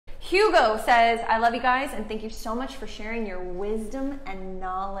Hugo says, I love you guys and thank you so much for sharing your wisdom and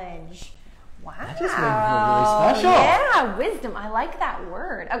knowledge. Wow. That just made me feel really special. Yeah, wisdom. I like that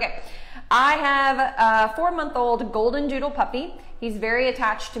word. Okay. I have a 4-month-old golden doodle puppy. He's very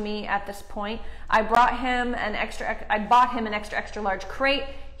attached to me at this point. I bought him an extra large crate.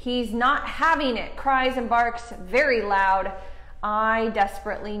 He's not having it. Cries and barks very loud. I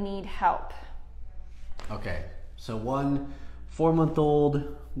desperately need help. Okay. So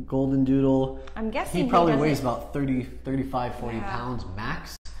 4-month-old golden doodle. I'm guessing he probably weighs about 35, 40 pounds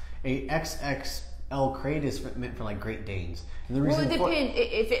max. A XXL crate is meant for like Great Danes. And the reason well, it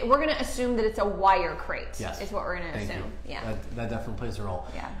depends. We're going to assume that it's a wire crate. Yes. Is what we're going to assume. You. Yeah. That definitely plays a role.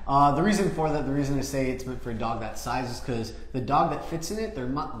 Yeah. The reason for that, the reason I say it's meant for a dog that size is because the dog that fits in it, they're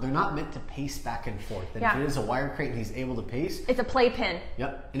not meant to pace back and forth. And if it is a wire crate and he's able to pace, it's a playpen.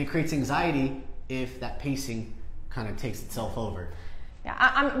 Yep. And it creates anxiety if that pacing kind of takes itself over.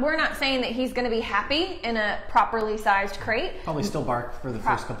 Yeah, we're not saying that he's going to be happy in a properly sized crate. Probably still bark for the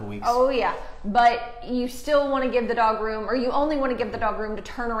first couple weeks. Oh yeah, but you still want to give the dog room, or you only want to give the dog room to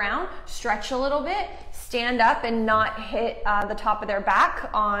turn around, stretch a little bit, stand up, and not hit the top of their back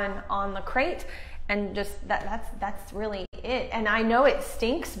on the crate, and just that's really it. And I know it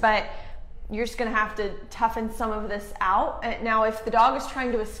stinks, but you're just going to have to toughen some of this out. Now, if the dog is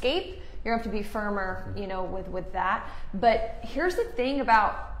trying to escape, you're going to have to be firmer, with that. But here's the thing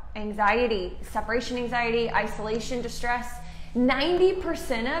about anxiety, separation anxiety, isolation distress.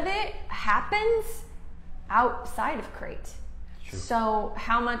 90% of it happens outside of crate. True. So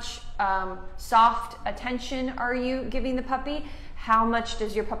how much soft attention are you giving the puppy? How much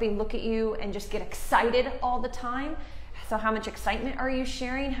does your puppy look at you and just get excited all the time? So how much excitement are you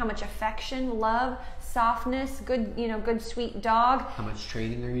sharing? How much affection, love, softness, good sweet dog? How much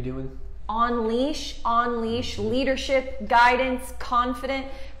training are you doing? On leash, leadership, guidance, confident,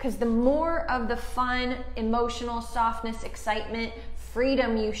 because the more of the fun, emotional softness, excitement,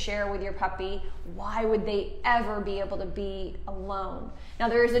 freedom you share with your puppy, why would they ever be able to be alone? Now,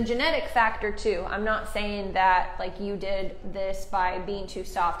 there is a genetic factor too. I'm not saying that like you did this by being too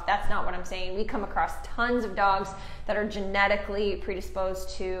soft. That's not what I'm saying. We come across tons of dogs that are genetically predisposed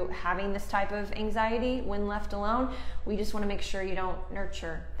to having this type of anxiety when left alone. We just want to make sure you don't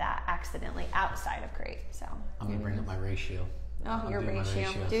nurture that accidentally outside of crate. So I'm gonna bring up my ratio. Oh, your ratio.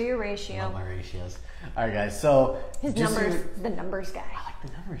 Do your ratio. I love my ratios. All right, guys. So his numbers, the numbers guy. I like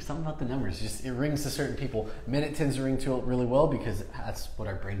the numbers. Something about the numbers. Just it rings to certain people. Minute tends to ring to it really well because that's what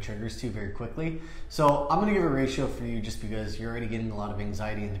our brain triggers to very quickly. So I'm gonna give a ratio for you just because you're already getting a lot of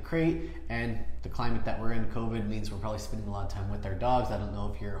anxiety in the crate, and the climate that we're in, COVID, means we're probably spending a lot of time with our dogs. I don't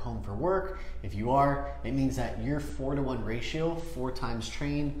know if you're home for work. If you are, it means that your 4-to-1 ratio, 4 times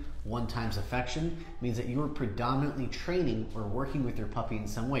train, 1 times affection, means that you are predominantly training or working with your puppy in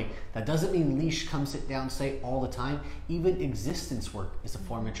some way. That doesn't mean leash, come sit down, stay all the time. Even existence work is a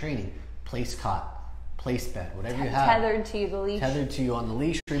form of training. Place cot, place bed, whatever you have. Tethered to you, the leash. Tethered to you on the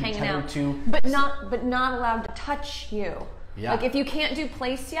leash, or hanging tethered out. to. But not allowed to touch you. Yeah. Like if you can't do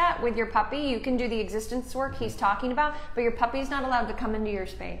place yet with your puppy, you can do the existence work he's talking about, but your puppy's not allowed to come into your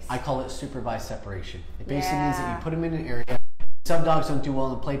space. I call it supervised separation. It basically means that you put them in an area. Some dogs don't do well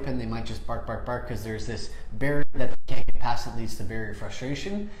in the playpen. They might just bark because there's this barrier that they can't get past that leads to barrier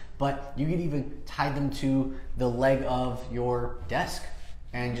frustration. But you could even tie them to the leg of your desk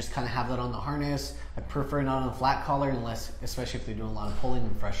and just kind of have that on the harness. I prefer not on a flat collar unless, especially if they're doing a lot of pulling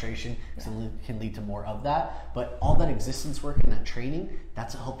and frustration, because it can lead to more of that. But all that existence work and that training,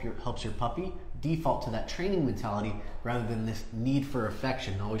 that's what helps your puppy default to that training mentality rather than this need for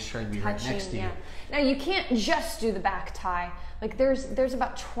affection, always trying to be right next to you. Now you can't just do the back tie. Like there's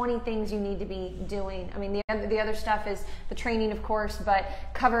about 20 things you need to be doing. I mean, the other stuff is the training, of course, but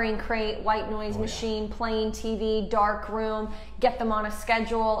covering crate, white noise machine, playing TV, dark room, get them on a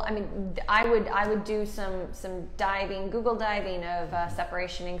schedule. I mean, I would do some diving, Google diving of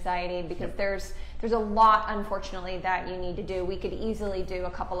separation anxiety, because there's a lot, unfortunately, that you need to do. We could easily do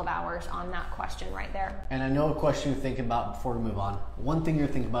a couple of hours on that question right there. And I know a question you're thinking about before we move on. One thing you're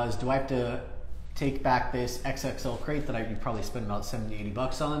thinking about is, do I have to take back this XXL crate that you probably spend about 70, 80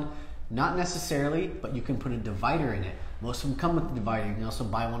 bucks on? Not necessarily, but you can put a divider in it. Most of them come with a divider. You can also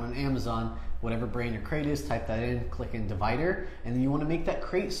buy one on Amazon, whatever brand your crate is, type that in, click in divider, and then you want to make that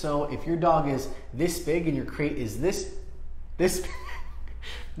crate so if your dog is this big and your crate is this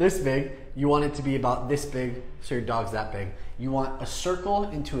big, you want it to be about this big so your dog's that big. You want a circle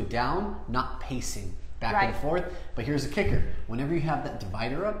into a down, not pacing. back and forth. But here's the kicker. Whenever you have that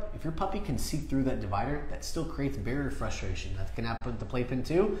divider up, if your puppy can see through that divider, that still creates barrier frustration. That can happen with the playpen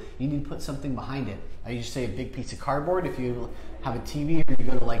too. You need to put something behind it. I usually say a big piece of cardboard. If you have a TV or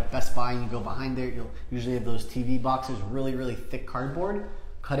you go to like Best Buy and you go behind there, you'll usually have those TV boxes, really, really thick cardboard.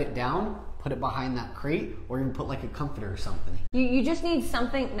 Cut it down, put it behind that crate, or even put like a comforter or something. You just need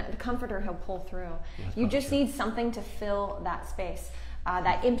something, no, the comforter he'll pull through. Yeah, you just need something to fill that space.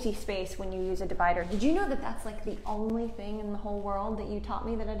 That empty space when you use a divider. Did you know that that's like the only thing in the whole world that you taught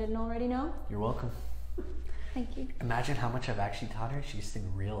me that I didn't already know? You're welcome. Thank you. Imagine how much I've actually taught her. She just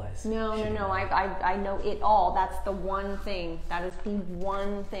didn't realize. No. I know it all. That's the one thing. That is the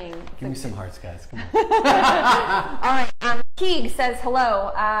one thing. Give me some hearts, guys. Come on. All right. Keeg says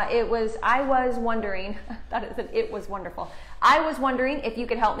hello. I was wondering. It was wonderful. I was wondering if you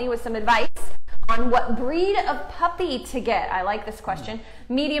could help me with some advice on what breed of puppy to get. I like this question.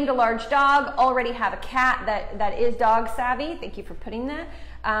 Medium to large dog. Already have a cat that is dog savvy. Thank you for putting that.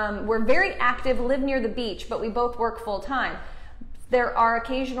 We're very active, live near the beach, but we both work full time. There are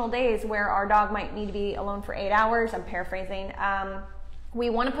occasional days where our dog might need to be alone for 8 hours. I'm paraphrasing. We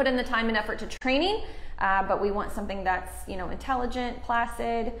want to put in the time and effort to training, but we want something that's, intelligent,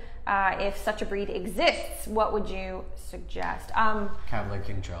 placid. If such a breed exists, what would you suggest? Cavalier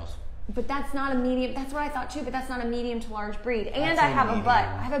King Charles. But that's not a medium. That's what I thought too. But that's not a medium to large breed. And That's I have a medium. butt.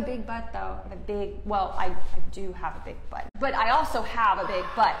 I have a big butt though. I have a big. Well, I do have a big butt. But I also have a big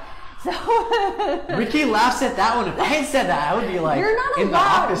butt. So Ricky laughs at that one. If I had said that, I would be like you're not in the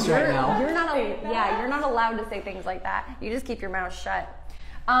allowed. office right now. You're not. You're not allowed to say things like that. You just keep your mouth shut.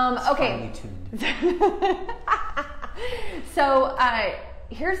 Okay. Finely tuned. So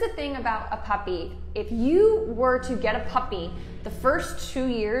here's the thing about a puppy. If you were to get a puppy, the first 2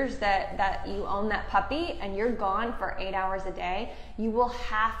 years that you own that puppy and you're gone for 8 hours a day, you will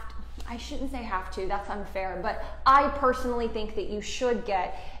have to, I shouldn't say have to, that's unfair, but I personally think that you should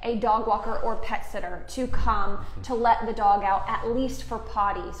get a dog walker or pet sitter to come to let the dog out, at least for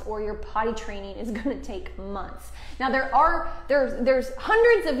potties, or your potty training is going to take months. Now there's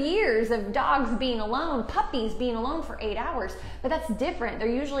hundreds of years of dogs being alone, puppies being alone for 8 hours, but that's different. They're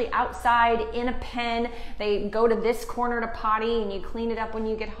usually outside in a pen. They go to this corner to potty and you clean it up when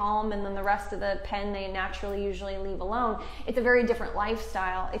you get home, and then the rest of the pen they naturally usually leave alone. It's a very different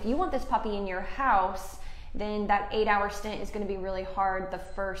lifestyle. If you want this puppy in your house, then that 8 hour stint is going to be really hard the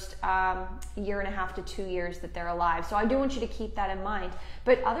first 1.5 to 2 years that they're alive. So I do want you to keep that in mind.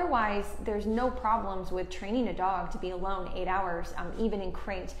 But otherwise, there's no problems with training a dog to be alone 8 hours, even in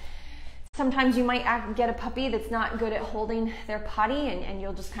crate. Sometimes you might get a puppy that's not good at holding their potty, and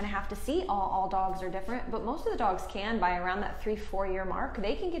you'll just kind of have to see. All dogs are different, but most of the dogs can, by around that 3-4 year mark,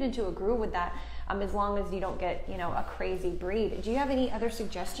 they can get into a groove with that, as long as you don't get, a crazy breed. Do you have any other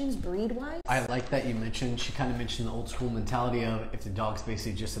suggestions breed-wise? I like that you mentioned, she kind of mentioned the old school mentality of if the dog's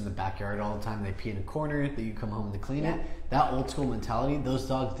basically just in the backyard all the time, they pee in a corner, that you come home to clean it. That old school mentality, those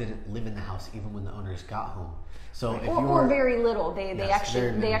dogs didn't live in the house even when the owners got home. So if or very little. They Yes,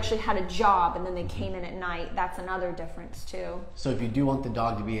 they actually had a job and then they came in at night. That's another difference too. So if you do want the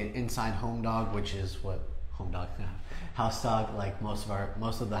dog to be an inside home dog, which is what house dog, like most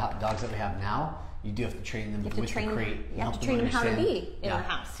of the dogs that we have now, you do have to train them with the crate. You have to train them how to be in the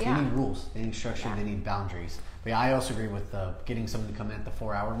house. Yeah. They need rules, they need structure, they need boundaries. But yeah, I also agree with getting someone to come in at the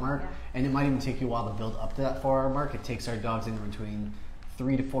 4 hour mark, and it might even take you a while to build up to that 4 hour mark. It takes our dogs in between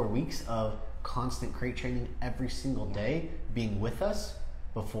 3 to 4 weeks of constant crate training every single day, being with us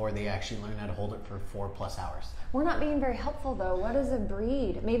before they actually learn how to hold it for 4+ hours. We're not being very helpful though. What is a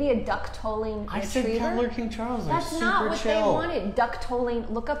breed? Maybe a duck-tolling retriever? I said Cavalier King Charles. That's not what they wanted. Duck-tolling,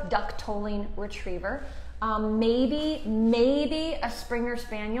 look up duck-tolling retriever. Maybe a Springer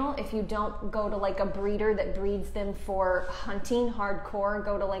Spaniel if you don't go to like a breeder that breeds them for hunting hardcore.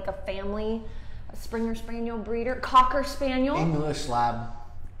 Go to like a family Springer Spaniel breeder. Cocker Spaniel. English Lab,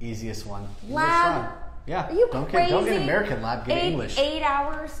 easiest one. Lab? Yeah. Are you don't crazy? Don't get American Lab, get English. 8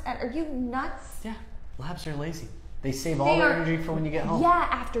 hours? Are you nuts? Yeah. Labs are lazy. They save all their energy for when you get home. Yeah,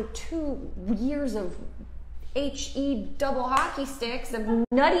 after 2 years of HE double hockey sticks of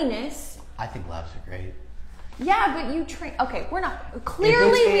nuttiness. I think labs are great. Yeah, but you train. Okay, we're not.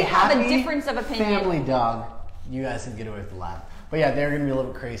 Clearly, we have a difference of opinion. Family dog, you guys can get away with the lab. But yeah, they're going to be a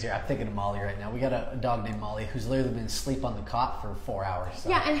little bit crazier. I'm thinking of Molly right now. We got a dog named Molly who's literally been asleep on the cot for 4 hours. So.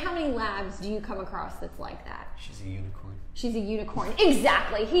 Yeah, and how many labs do you come across that's like that? She's a unicorn. She's a unicorn.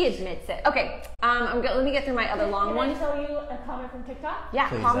 Exactly. He admits it. Okay, let me get through my other long one. Can I tell you a comment from TikTok? Yeah,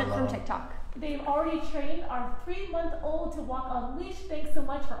 Please, comment from TikTok. They've already trained our 3-month-old to walk on leash. Thanks so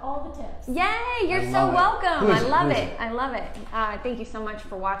much for all the tips. Yay, you're so welcome. I love it. I love it. Thank you so much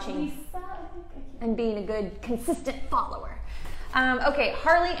for watching. Lisa think I can. and being a good, consistent follower. Okay,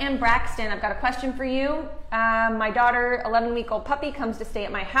 Harley and Braxton, I've got a question for you. My daughter, 11-week-old puppy, comes to stay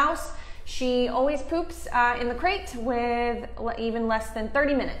at my house. She always poops in the crate with even less than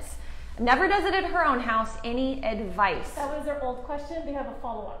 30 minutes. Never does it at her own house. Any advice? That was their old question. They have a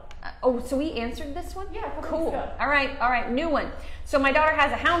follow-up. Oh, so we answered this one? Yeah, a couple cool. weeks ago. All right, new one. So my daughter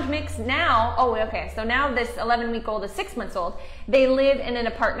has a hound mix now. Oh, okay. So now this 11-week-old is 6 months old. They live in an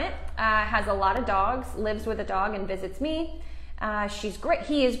apartment, has a lot of dogs, lives with a dog and visits me. She's great.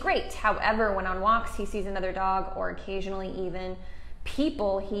 He is great. However, when on walks, he sees another dog or occasionally even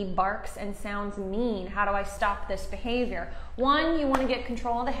people, he barks and sounds mean. How do I stop this behavior? One, you want to get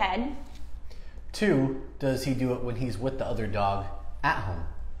control of the head. Two, does he do it when he's with the other dog at home?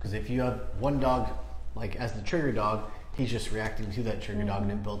 Because if you have one dog, like as the trigger dog, he's just reacting to that trigger dog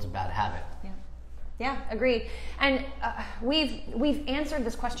and it builds a bad habit. Yeah, agreed. And we've answered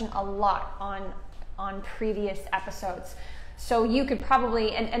this question a lot on previous episodes. So you could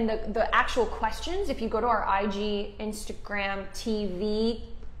probably, and the actual questions, if you go to our IG, Instagram, TV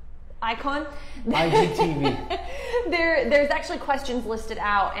icon, IGTV. there's actually questions listed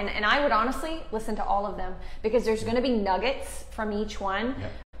out, and I would honestly listen to all of them because there's going to be nuggets from each one.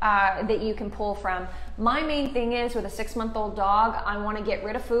 Yep. That you can pull from. My main thing is with a 6-month-old dog, I want to get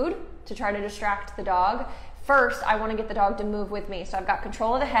rid of food to try to distract the dog. First, I want to get the dog to move with me. So I've got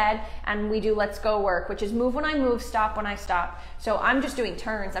control of the head and we do let's go work, which is move when I move, stop when I stop. So I'm just doing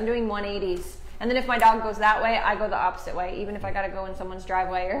turns. I'm doing 180s. And then if my dog goes that way, I go the opposite way. Even if I got to go in someone's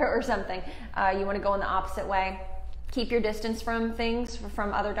driveway or something, you want to go in the opposite way. Keep your distance from things,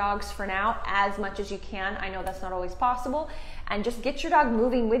 from other dogs for now, as much as you can. I know that's not always possible. And just get your dog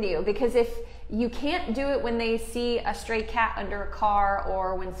moving with you, because if you can't do it when they see a stray cat under a car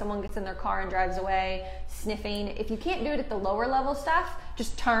or when someone gets in their car and drives away sniffing, if you can't do it at the lower level stuff,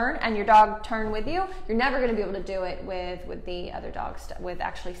 just turn and your dog turn with you. You're never going to be able to do it with the other dogs, with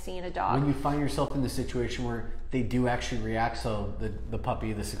actually seeing a dog. When you find yourself in the situation where they do actually react, so the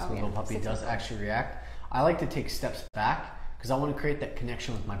puppy, the 6-month-old puppy does actually react, I like to take steps back because I want to create that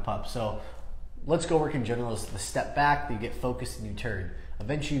connection with my pup. So let's go work in general is the step back, you get focused and you turn.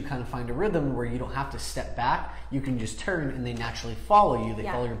 Eventually you kind of find a rhythm where you don't have to step back, you can just turn and they naturally follow you, they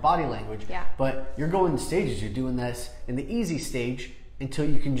follow your body language. But you're going in stages, you're doing this in the easy stage until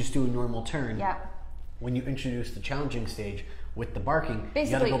you can just do a normal turn. When you introduce the challenging stage with the barking, basically,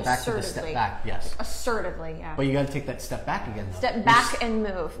 you got to go back to the step back. Yes. Assertively, yeah. But you got to take that step back again. Though. Step back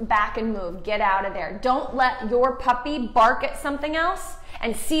and move, get out of there. Don't let your puppy bark at something else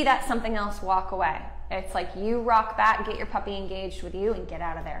and see that something else walk away. It's like you rock back, get your puppy engaged with you and get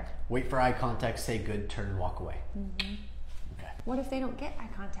out of there. Wait for eye contact, say good, turn, walk away. Mm-hmm. Okay. What if they don't get eye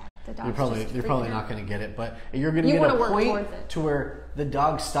contact? The dog's You're probably not going to get it, but you're going to get a point to where the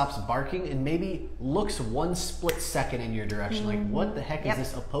dog stops barking and maybe looks one split second in your direction. Like, what the heck is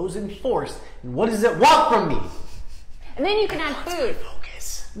this opposing force? And what does it want from me? And then you can add food.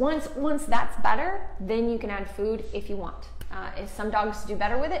 Focus. Once that's better, then you can add food if you want. Some dogs do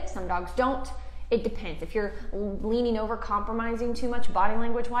better with it, some dogs don't. It depends. If you're leaning over, compromising too much body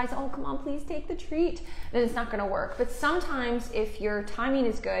language wise, oh, come on, please take the treat, then it's not going to work. But sometimes if your timing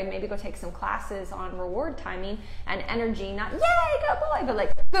is good, maybe go take some classes on reward timing and energy, not yay, good boy, but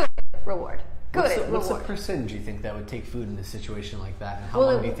like good reward. What's the percentage you think that would take food in a situation like that, and how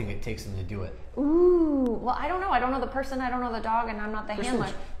long do you think it takes them to do it? Ooh, well, I don't know. I don't know the person, I don't know the dog, and I'm not the handler.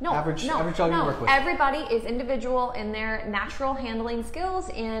 Average dog you work with. Everybody is individual in their natural handling skills,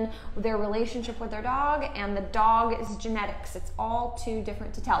 in their relationship with their dog, and the dog is genetics. It's all too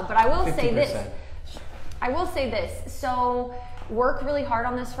different to tell. But I will 50%. say this. So work really hard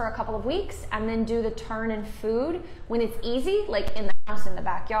on this for a couple of weeks and then do the turn and food when it's easy, like in the house, in the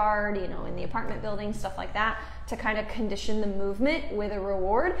backyard, in the apartment building, stuff like that, to kind of condition the movement with a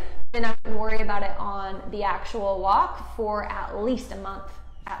reward. Then I can worry about it on the actual walk for at least a month.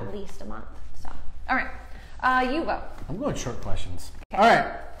 So, all right, you go. I'm going short questions. Okay. All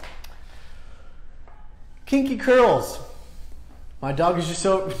right. Kinky curls. My dog is just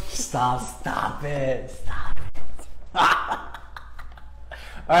so... Stop it.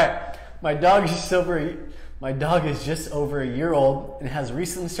 All right, my dog is just over a year old and has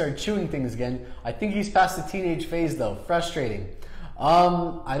recently started chewing things again. I think he's past the teenage phase though. Frustrating.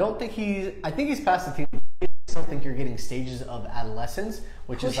 I think he's past the teenage phase. I still think you're getting stages of adolescence,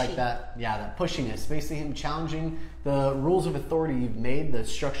 which is like that pushiness. Basically him challenging the rules of authority you've made, the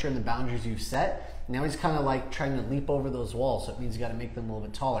structure and the boundaries you've set. Now he's kind of like trying to leap over those walls, so it means you got to make them a little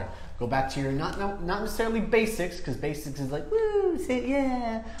bit taller. Go back to your not necessarily basics, because basics is like woo, sit,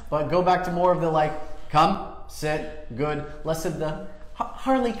 yeah. But go back to more of the like come, sit, good. Less of the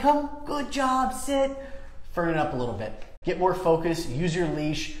Harley, come, good job, sit. Firm it up a little bit. Get more focus, use your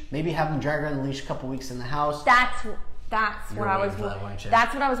leash, maybe have them drag around the leash a couple weeks in the house. That's what I was.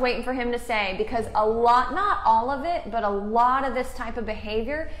 That's what I was waiting for him to say, because a lot, not all of it, but a lot of this type of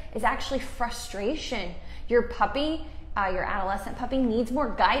behavior is actually frustration. Your puppy, your adolescent puppy, needs more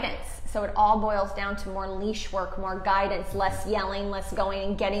guidance. So it all boils down to more leash work, more guidance, less yelling, less going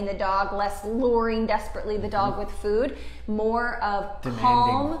and getting the dog, less luring desperately the dog with food, more of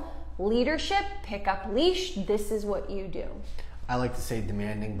calm leadership. Pick up leash. This is what you do. I like to say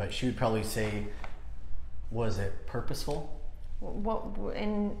demanding, but she would probably say, was it purposeful? What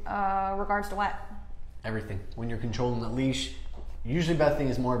in regards to what? Everything. When you're controlling the leash, usually Bethany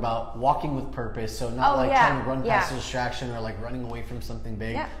is more about walking with purpose. So not trying to run past a distraction or like running away from something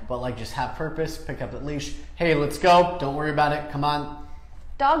big, but like just have purpose, pick up the leash. Hey, let's go. Don't worry about it. Come on.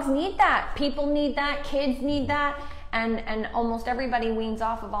 Dogs need that. People need that. Kids need that. And almost everybody weans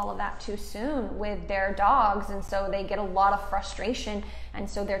off of all of that too soon with their dogs, and so they get a lot of frustration, and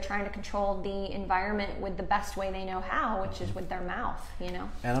so they're trying to control the environment with the best way they know how, which is with their mouth, you know.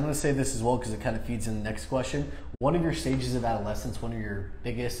 And I'm going to say this as well because it kind of feeds in the next question. One of your stages of adolescence, one of your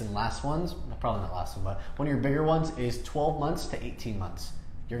biggest and last ones, probably not last one, but one of your bigger ones is 12 months to 18 months.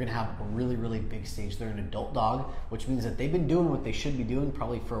 You're going to have a really, really big stage. They're an adult dog, which means that they've been doing what they should be doing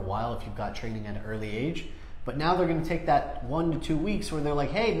probably for a while if you've got training at an early age. But now they're going to take that 1 to 2 weeks where they're like,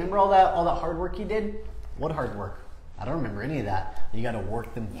 hey, remember all that hard work you did? What hard work? I don't remember any of that. You got to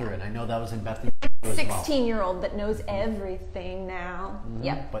work them through it. And I know that was in Bethany. 16-year-old that knows everything now. Mm-hmm.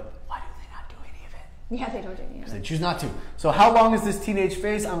 Yep. But why do they not do any of it? Yeah, they don't do any of it. Because they choose not to. So how long is this teenage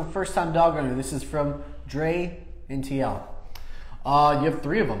phase? I'm a first-time dog owner. This is from Dre in TL. You have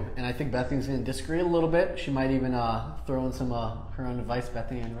 3 of them, and I think Bethany's going to disagree a little bit. She might even throw in some her own advice.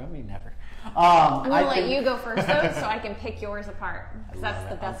 Bethany, interrupt me? Never. I'm going to let you go first, though, so I can pick yours apart. Because that's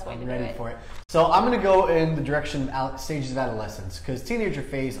the best way to do it. I'm ready for it. So I'm going to go in the direction of stages of adolescence. Because teenager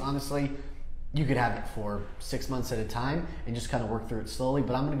phase, honestly, you could have it for 6 months at a time and just kind of work through it slowly.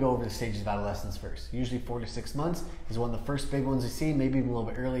 But I'm going to go over the stages of adolescence first. Usually 4 to 6 months is one of the first big ones you see, maybe even a little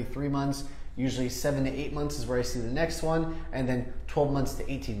bit early, 3 months. Usually 7 to 8 months is where I see the next one, and then 12 months to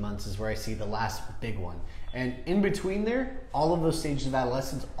 18 months is where I see the last big one. And in between there, all of those stages of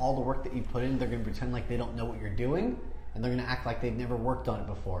adolescence, all the work that you put in, they're going to pretend like they don't know what you're doing, and they're going to act like they've never worked on it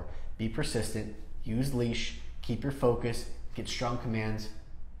before. Be persistent, use leash, keep your focus, get strong commands.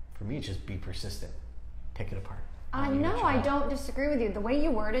 For me, it's just be persistent. Pick it apart. No, I don't disagree with you. The way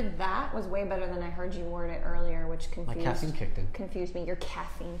you worded that was way better than I heard you word it earlier, which confused me. Your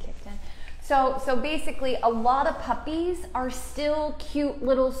caffeine kicked in. So basically, a lot of puppies are still cute,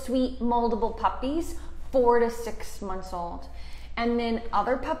 little, sweet, moldable puppies, 4 to 6 months old. And then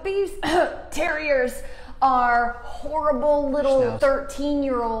other puppies, terriers, are horrible little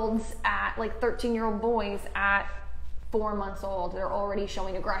 13-year-olds at, like 13-year-old boys at 4 months old. They're already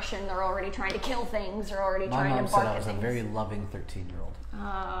showing aggression. They're already trying to kill things. They're already trying to bark at things. My mom said I was a very loving 13-year-old.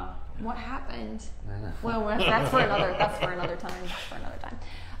 What happened? Well, that's for another time.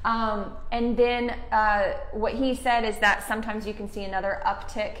 And then what he said is that sometimes you can see another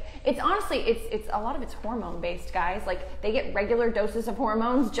uptick. It's honestly, it's a lot of it's hormone based, guys. Like they get regular doses of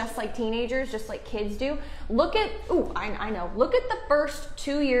hormones just like teenagers, just like kids do. Look at, I know. Look at the first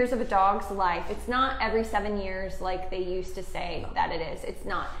 2 years of a dog's life. It's not every 7 years like they used to say that it is. It's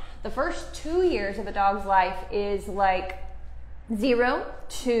not. The first 2 years of a dog's life is like 0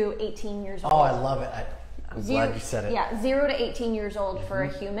 to 18 years old. Oh, I love it. I'm glad you said it. Yeah, 0 to 18 years old for a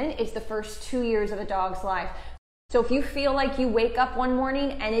human is the first 2 years of a dog's life. So if you feel like you wake up one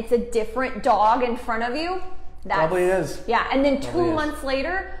morning and it's a different dog in front of you, that's probably is. Yeah, and then 2 months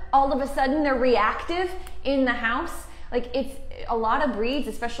later, all of a sudden they're reactive in the house. Like it's a lot of breeds,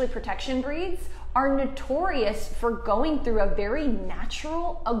 especially protection breeds, are notorious for going through a very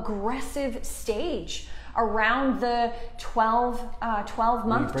natural, aggressive stage around the 12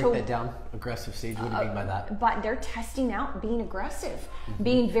 month. When you break that down, aggressive stage, what do you mean by that? But they're testing out being aggressive,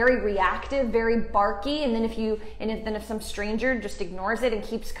 being very reactive, very barky, and then if some stranger just ignores it and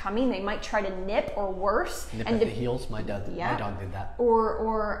keeps coming, they might try to nip or worse. Nip at the heels. My dog did that.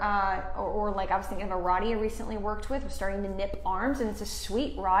 Or like I was thinking of a Rottie I recently worked with, was starting to nip arms, and it's a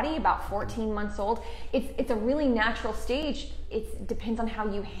sweet Rottie, about 14 months old. It's a really natural stage. It depends on how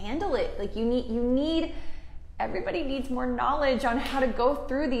you handle it. Like everybody needs more knowledge on how to go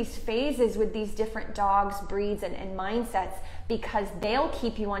through these phases with these different dogs, breeds, and mindsets, because they'll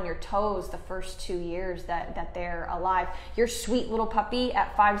keep you on your toes the first 2 years that they're alive. Your sweet little puppy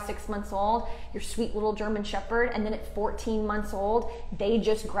at 5-6 months old, your sweet little German Shepherd, and then at 14 months old, they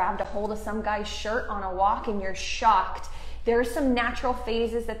just grabbed a hold of some guy's shirt on a walk and you're shocked. There are some natural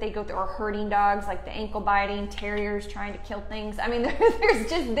phases that they go through, or herding dogs, like the ankle biting, terriers trying to kill things. I mean,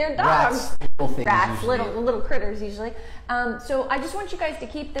 they're dogs. Rats, little critters usually. So I just want you guys to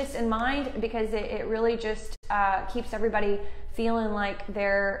keep this in mind, because it really just keeps everybody feeling like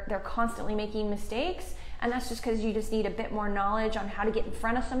they're constantly making mistakes. And that's just because you just need a bit more knowledge on how to get in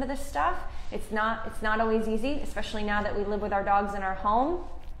front of some of this stuff. It's not always easy, especially now that we live with our dogs in our home.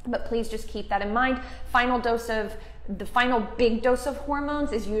 But please just keep that in mind. The final big dose of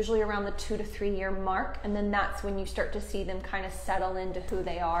hormones is usually around the 2 to 3 year mark, and then that's when you start to see them kind of settle into who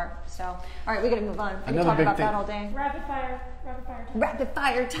they are. So, all right, we got to move on. We can talk about that all day. Rapid fire time. Rapid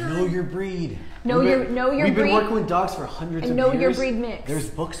fire time. Know your breed. Know your breed. We've been working with dogs for hundreds of years. Know your breed mix. There's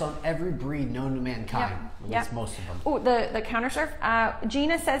books on every breed known to mankind. At least most of them. Oh, the counter surf.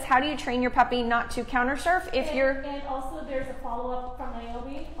 Gina says, how do you train your puppy not to counter surf if you're... And also there's a follow-up from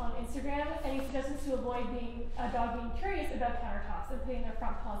Naomi on Instagram. Any suggestions to avoid a dog being curious about countertops and putting their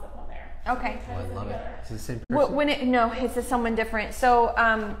front paws up on there? Okay. Oh, I love it. Is it the same person? No, it's someone different. So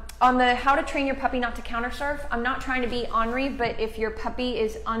on the how to train your puppy not to counter surf, I'm not trying to be ornery, but if your puppy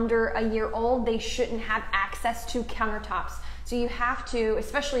is under a year old, they shouldn't have access to countertops. So you have to,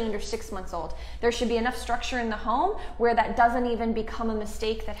 especially under 6 months old, there should be enough structure in the home where that doesn't even become a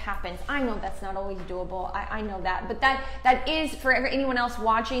mistake that happens. I know that's not always doable. I know that. But that is, for anyone else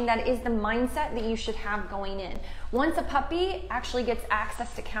watching, that is the mindset that you should have going in. Once a puppy actually gets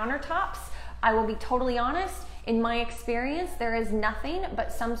access to countertops, I will be totally honest, in my experience, there is nothing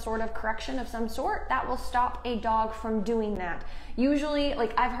but some sort of correction of some sort that will stop a dog from doing that. Usually,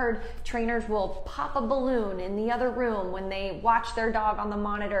 like I've heard trainers will pop a balloon in the other room when they watch their dog on the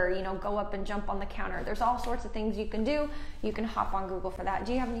monitor, go up and jump on the counter. There's all sorts of things you can do. You can hop on Google for that.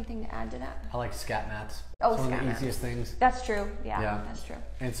 Do you have anything to add to that? I like scat mats. Oh, it's one scat of the mats. easiest things. That's true. Yeah, that's true.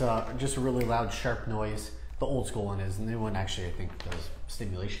 It's just a really loud, sharp noise. The old school one is. The new one actually, I think, does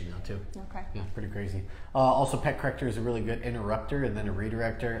stimulation now too. Okay. Yeah, pretty crazy. Also, pet corrector is a really good interrupter and then a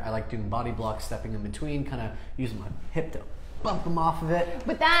redirector. I like doing body blocks, stepping in between, kind of using my hip to bump them off of it.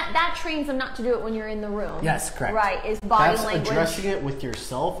 But that trains them not to do it when you're in the room. Yes, correct. Right, is body language. Addressing it with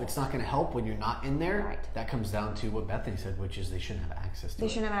yourself. It's not going to help when you're not in there. Right. That comes down to what Bethany said, which is they shouldn't have access to it.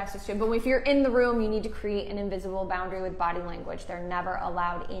 They shouldn't have access to it. But if you're in the room, you need to create an invisible boundary with body language. They're never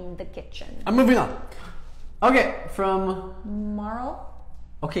allowed in the kitchen. I'm moving on. Okay, from... Marl?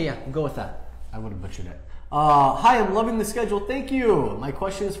 Okay, yeah, we'll go with that. I would have butchered it. Hi, I'm loving the schedule. Thank you. My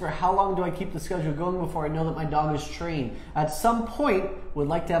question is for how long do I keep the schedule going before I know that my dog is trained? At some point, would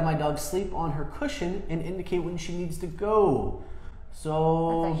like to have my dog sleep on her cushion and indicate when she needs to go.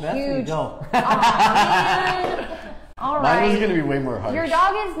 So, Bethany, go. All right. Mine was going to be way more harsh. Your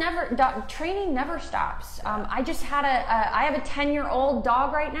dog is training never stops. I just had I have a 10-year-old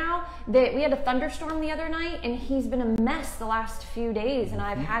dog right now that we had a thunderstorm the other night, and he's been a mess the last few days, and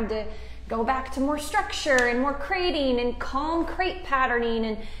I've had to go back to more structure and more crating and calm crate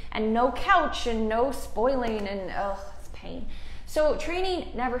patterning and no couch and no spoiling, and it's pain. So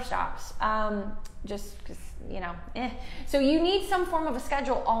training never stops. Just because, So you need some form of a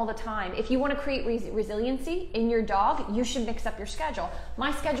schedule all the time. If you want to create resiliency in your dog, you should mix up your schedule.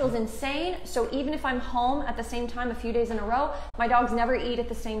 My schedule is insane, so even if I'm home at the same time a few days in a row, my dogs never eat at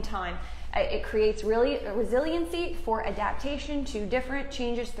the same time. It creates really resiliency for adaptation to different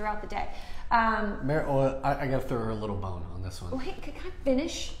changes throughout the day. I got to throw her a little bone on this one. Well, hey, can I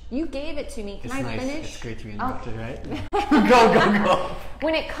finish? You gave it to me. Can I finish? It's great to be interrupted, right? Go.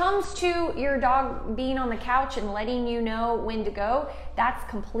 When it comes to your dog being on the couch and letting you know when to go, that's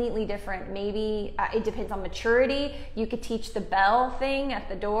completely different. Maybe it depends on maturity. You could teach the bell thing at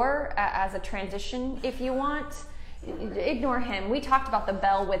the door as a transition if you want. Ignore him. We talked about the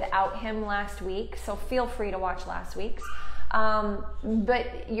bell without him last week, so feel free to watch last week's.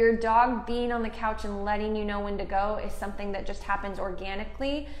 But your dog being on the couch and letting you know when to go is something that just happens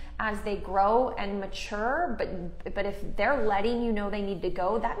organically as they grow and mature. But if they're letting you know they need to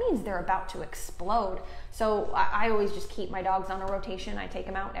go, that means they're about to explode. So I always just keep my dogs on a rotation. I take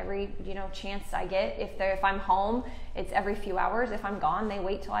them out every chance I get. If I'm home, it's every few hours. If I'm gone, they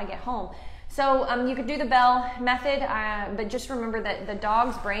wait till I get home. So you could do the bell method, but just remember that the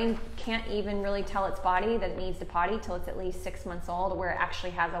dog's brain can't even really tell its body that it needs to potty till it's at least 6 months old, where it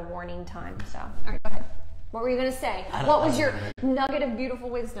actually has a warning time. So, all right, go ahead. What were you going to say? What was your nugget of beautiful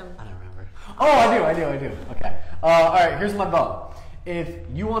wisdom? I don't remember. Oh, I do. Okay. All right, here's my bone. If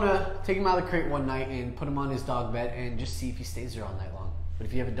you want to take him out of the crate one night and put him on his dog bed and just see if he stays there all night long. But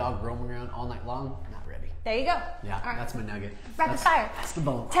if you have a dog roaming around all night long, not ready. There you go. Yeah, all right. That's my nugget. Rapid fire. That's the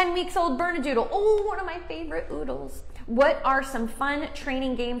bone. 10 weeks old Bernedoodle. Oh, one of my favorite oodles. What are some fun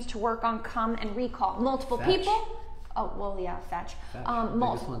training games to work on come and recall? Multiple Fetch. people? Oh, well, yeah, fetch.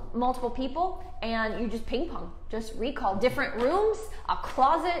 Biggest one. Multiple people, and you just ping pong, just recall different rooms, a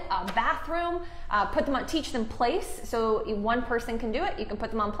closet, a bathroom, put them on, teach them place. So one person can do it. You can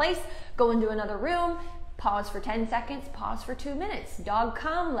put them on place, go into another room, pause for 10 seconds, pause for 2 minutes. Dog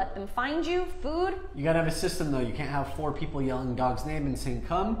come, let them find you, food. You gotta have a system though. You can't have 4 people yelling dog's name and saying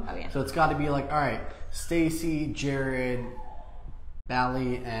come. Oh, yeah. So it's gotta be like, all right, Stacy, Jared,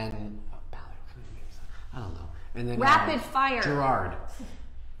 Bally, and I don't know. And then Rapid fire. Gerard.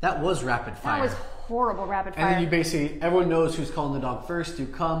 That was rapid fire. That was horrible rapid fire. And then you basically, everyone knows who's calling the dog first. Do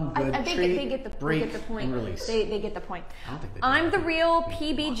come, good, I think treat, they get the point. and release. They get the point. I don't think they do. I'm the real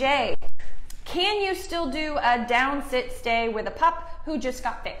PBJ. Can you still do a down, sit, stay with a pup who just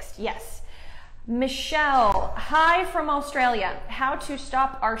got fixed? Yes. Michelle, hi from Australia. How to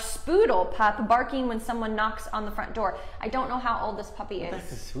stop our spoodle pup barking when someone knocks on the front door. I don't know how old this puppy is.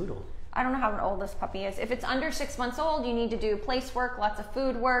 That's a Swoodle. I don't know how old this puppy is. If it's under 6 months old, you need to do place work, lots of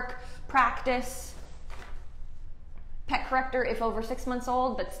food work, practice. Pet corrector if over 6 months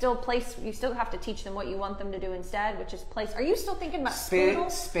old, but still place, you still have to teach them what you want them to do instead, which is place. Are you still thinking about spoodle?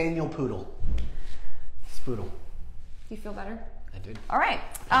 Spaniel poodle. Spoodle. Do you feel better? I did. All right.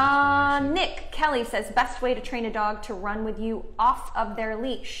 Nick Kelly says, best way to train a dog to run with you off of their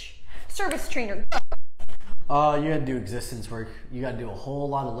leash. Service trainer. You gotta do existence work. You gotta do a whole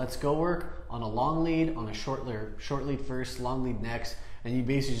lot of let's go work on a long lead, on a short lead first, long lead next, and you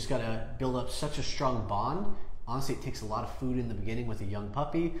basically just gotta build up such a strong bond. Honestly, it takes a lot of food in the beginning with a young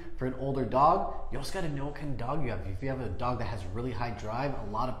puppy. For an older dog, you also gotta know what kind of dog you have. If you have a dog that has really high drive,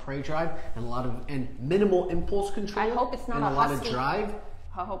 a lot of prey drive, and minimal impulse control, I hope it's not and a a lot husky. of drive,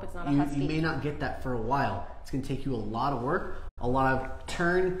 I hope it's not a husky. you may not get that for a while. It's gonna take you a lot of work, a lot of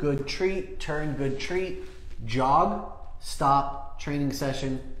turn, good treat, jog, stop, training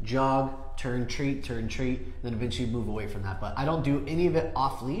session, jog, turn, treat, then eventually move away from that. But I don't do any of it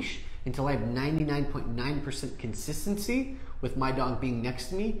off leash until I have 99.9% consistency with my dog being next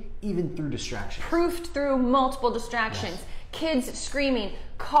to me, even through distractions. Proofed through multiple distractions. Yes. Kids screaming,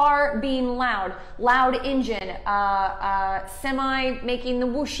 car being loud, loud engine, semi making the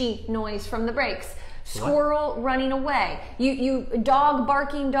whooshy noise from the brakes, squirrel running away, you dog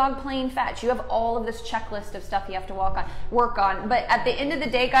barking, dog playing fetch. You have all of this checklist of stuff you have to work on. But at the end of the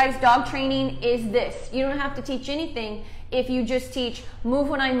day, guys, dog training is this. You don't have to teach anything if you just teach move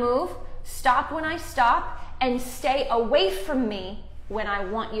when I move, stop when I stop, and stay away from me when I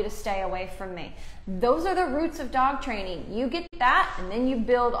want you to stay away from me. Those are the roots of dog training. You get that, and then you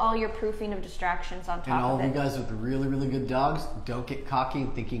build all your proofing of distractions on top of it. And all of you guys with really, really good dogs, don't get cocky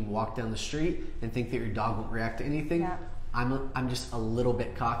and think you can walk down the street and think that your dog won't react to anything. Yeah. I'm just a little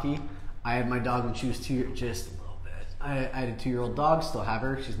bit cocky. I had my dog when she was 2 years, just a little bit. I had a 2-year-old dog, still have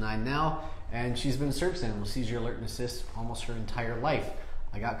her. She's 9 now, and she's been a service animal, seizure alert and assist almost her entire life.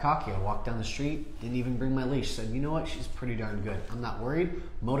 I got cocky. I walked down the street, didn't even bring my leash. Said, you know what? She's pretty darn good. I'm not worried.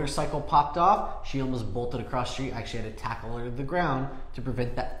 Motorcycle popped off. She almost bolted across the street. I actually had to tackle her to the ground to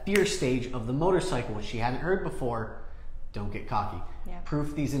prevent that fear stage of the motorcycle, which she hadn't heard before. Don't get cocky. Yeah.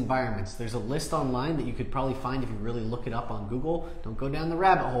 Proof these environments. There's a list online that you could probably find if you really look it up on Google. Don't go down the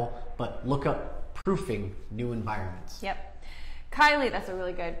rabbit hole, but look up proofing new environments. Yep. Kylie, that's a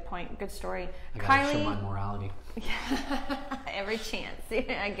really good point. Good story. I gotta show my morality. Every chance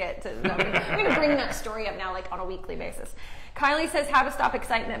I get to. I'm going to bring that story up now, like on a weekly basis. Kylie says how to stop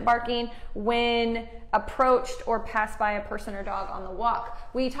excitement barking when approached or passed by a person or dog on the walk.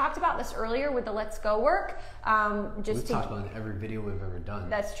 We talked about this earlier with the Let's Go work. We've talked about it in every video we've ever done.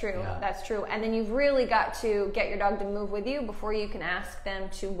 That's true. Yeah. That's true. And then you've really got to get your dog to move with you before you can ask them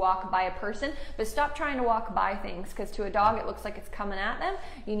to walk by a person. But stop trying to walk by things, because to a dog it looks like it's coming at them.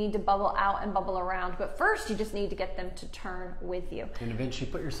 You need to bubble out and bubble around. But first you just need to get them to turn with you. And eventually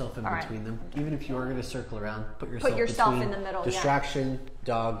put yourself in between them. Even if you are going to circle around, put yourself between in the middle. Distraction,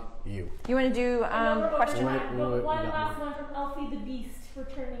 dog, you. You want to do question? One last one from Alfie the Beast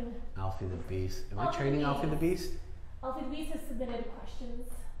returning. Alfie the Beast. Am I training Alfie the Beast? Alfie the Beast has submitted questions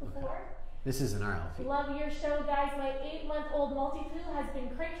before. Okay. This isn't our Alfie. Love your show, guys. My 8-month-old Multi-Poo has been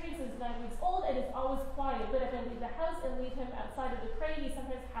crate trained since 9 weeks old and is always quiet. But if I leave the house and leave him outside of the crate, he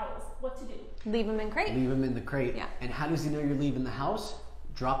sometimes howls. What to do? Leave him in crate. Leave him in the crate. Yeah. And how does he know you're leaving the house?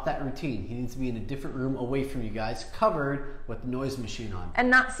 Drop that routine. He needs to be in a different room away from you guys, covered with the noise machine on. And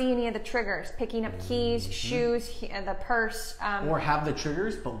not see any of the triggers. Picking up keys, shoes, the purse. Or have the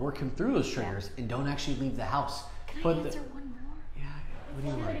triggers, but work him through those triggers and don't actually leave the house. Can I answer one more? Yeah. What do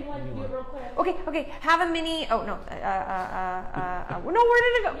you want? Okay. Have a mini. Oh no. No. Where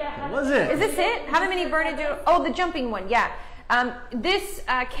did it go? Yeah, what was it? Is this it? Have a mini Bernedoodle. Oh, the jumping one. Yeah.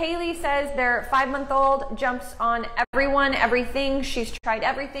 Kaylee says they're 5-month-old, jumps on everyone, everything. She's tried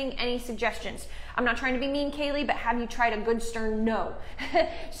everything. Any suggestions? I'm not trying to be mean, Kaylee, but have you tried a good stern no?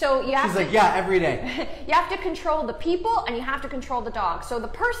 So you have She's like, yeah, every day. You have to control the people and you have to control the dog. So the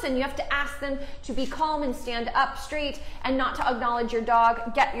person, you have to ask them to be calm and stand up straight and not to acknowledge your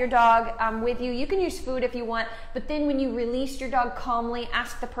dog. Get your dog with you. You can use food if you want, but then when you release your dog calmly,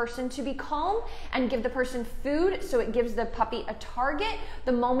 ask the person to be calm and give the person food so it gives the puppy a target.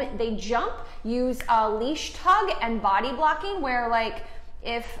 The moment they jump, use a leash tug and body blocking where like,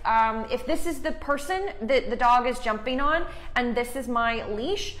 if this is the person that the dog is jumping on and this is my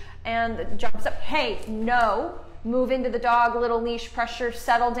leash and jumps up, hey, no, move into the dog, little leash pressure,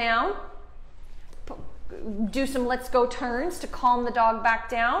 settle down, do some let's go turns to calm the dog back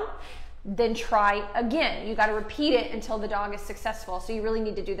down, then try again. You got to repeat it until the dog is successful. So you really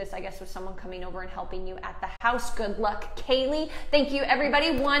need to do this, I guess, with someone coming over and helping you at the house. Good luck, Kaylee. Thank you,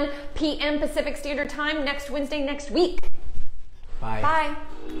 everybody. 1 p.m. Pacific Standard Time next Wednesday next week. Bye.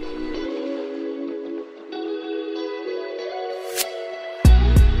 Bye.